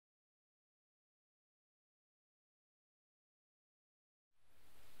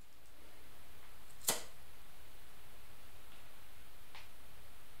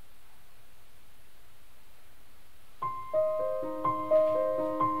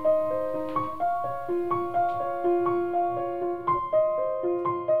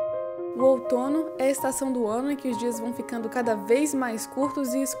outono é a estação do ano em que os dias vão ficando cada vez mais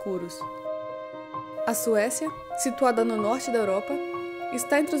curtos e escuros. A Suécia, situada no norte da Europa,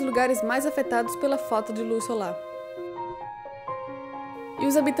 está entre os lugares mais afetados pela falta de luz solar. E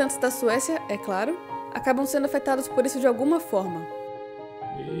os habitantes da Suécia, é claro, acabam sendo afetados por isso de alguma forma.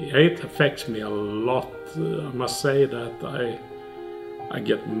 It affects me a lot. I must say that I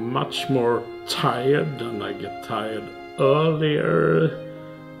get much more tired and I get tired earlier.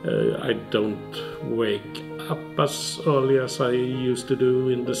 I don't wake up as early as I used to do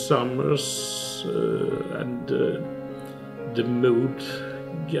in the summers, and the mood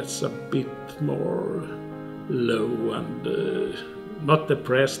gets a bit more low and not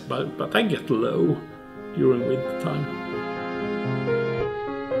depressed, but I get low during winter time.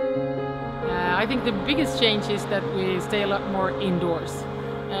 I think the biggest change is that we stay a lot more indoors.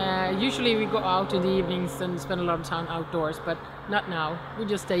 Usually we go out in the evenings and spend a lot of time outdoors, but not now. We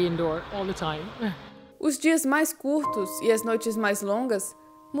just stay indoor all the time. Os dias mais curtos e as noites mais longas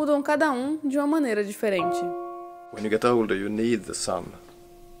mudam cada um de uma maneira diferente. When you get older, you need the sun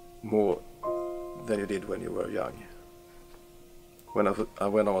more than you did when you were young. When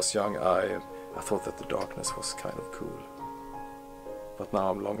I was young, I thought that the darkness was kind of cool. But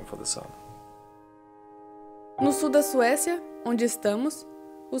now I'm longing for the sun. No sul da Suécia, onde estamos,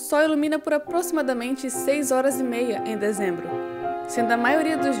 o sol ilumina por aproximadamente 6h30 em dezembro, sendo a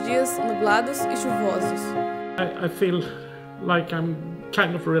maioria dos dias nublados e chuvosos. I feel like I'm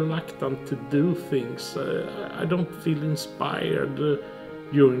kind of reluctant to do things. I don't feel inspired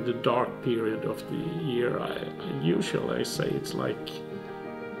during the dark period of the year. I say it's like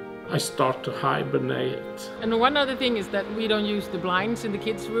I start to hibernate. And one other thing is that we don't use the blinds in the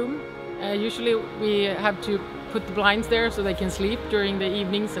kids' room. Usually we have to put the blinds there so they can sleep during the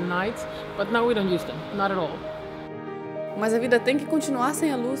evenings and nights, but now we don't use them, not at all. Mas a vida tem que continuar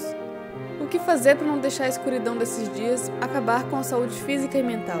sem a luz. O que fazer para não deixar a escuridão desses dias acabar com a saúde física e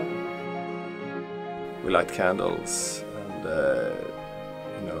mental? We light candles and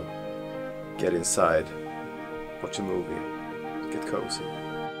get inside, watch a movie, get cozy.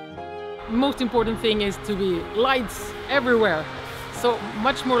 The most important thing is to be lights everywhere. So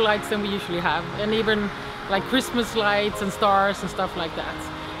much more lights than we usually have, and even like Christmas lights and stars and stuff like that.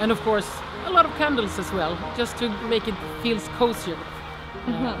 And of course, a lot of candles as well, just to make it feel cozier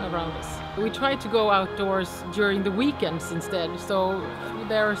around us. We try to go outdoors during the weekends instead, so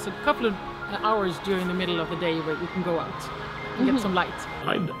there's a couple of hours during the middle of the day where we can go out and get some light.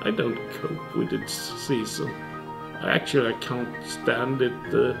 I don't cope with this season. I can't stand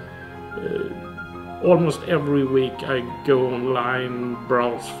it. Almost every week I go online,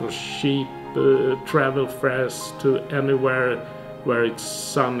 browse for cheap travel fares to anywhere where it's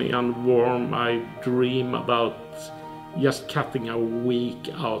sunny and warm. I dream about just cutting a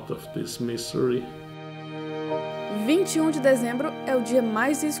week out of this misery. 21 de dezembro é o dia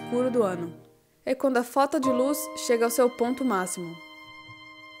mais escuro do ano. É quando a falta de luz chega ao seu ponto máximo.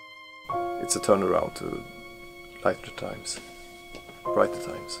 It's a turnaround to lighter times, brighter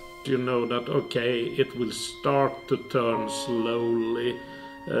times. You know that, okay, it will start to turn slowly,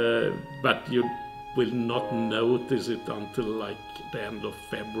 but you will not notice it until like the end of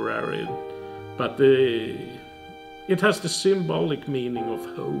February. But it has the symbolic meaning of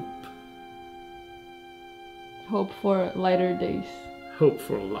hope. Hope for lighter days. Hope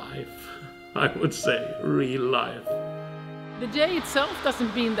for life, I would say, real life. The day itself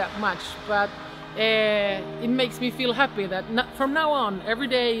doesn't mean that much, but it makes me feel happy that from now on every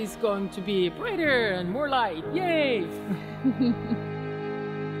day is going to be brighter and more light. Yay!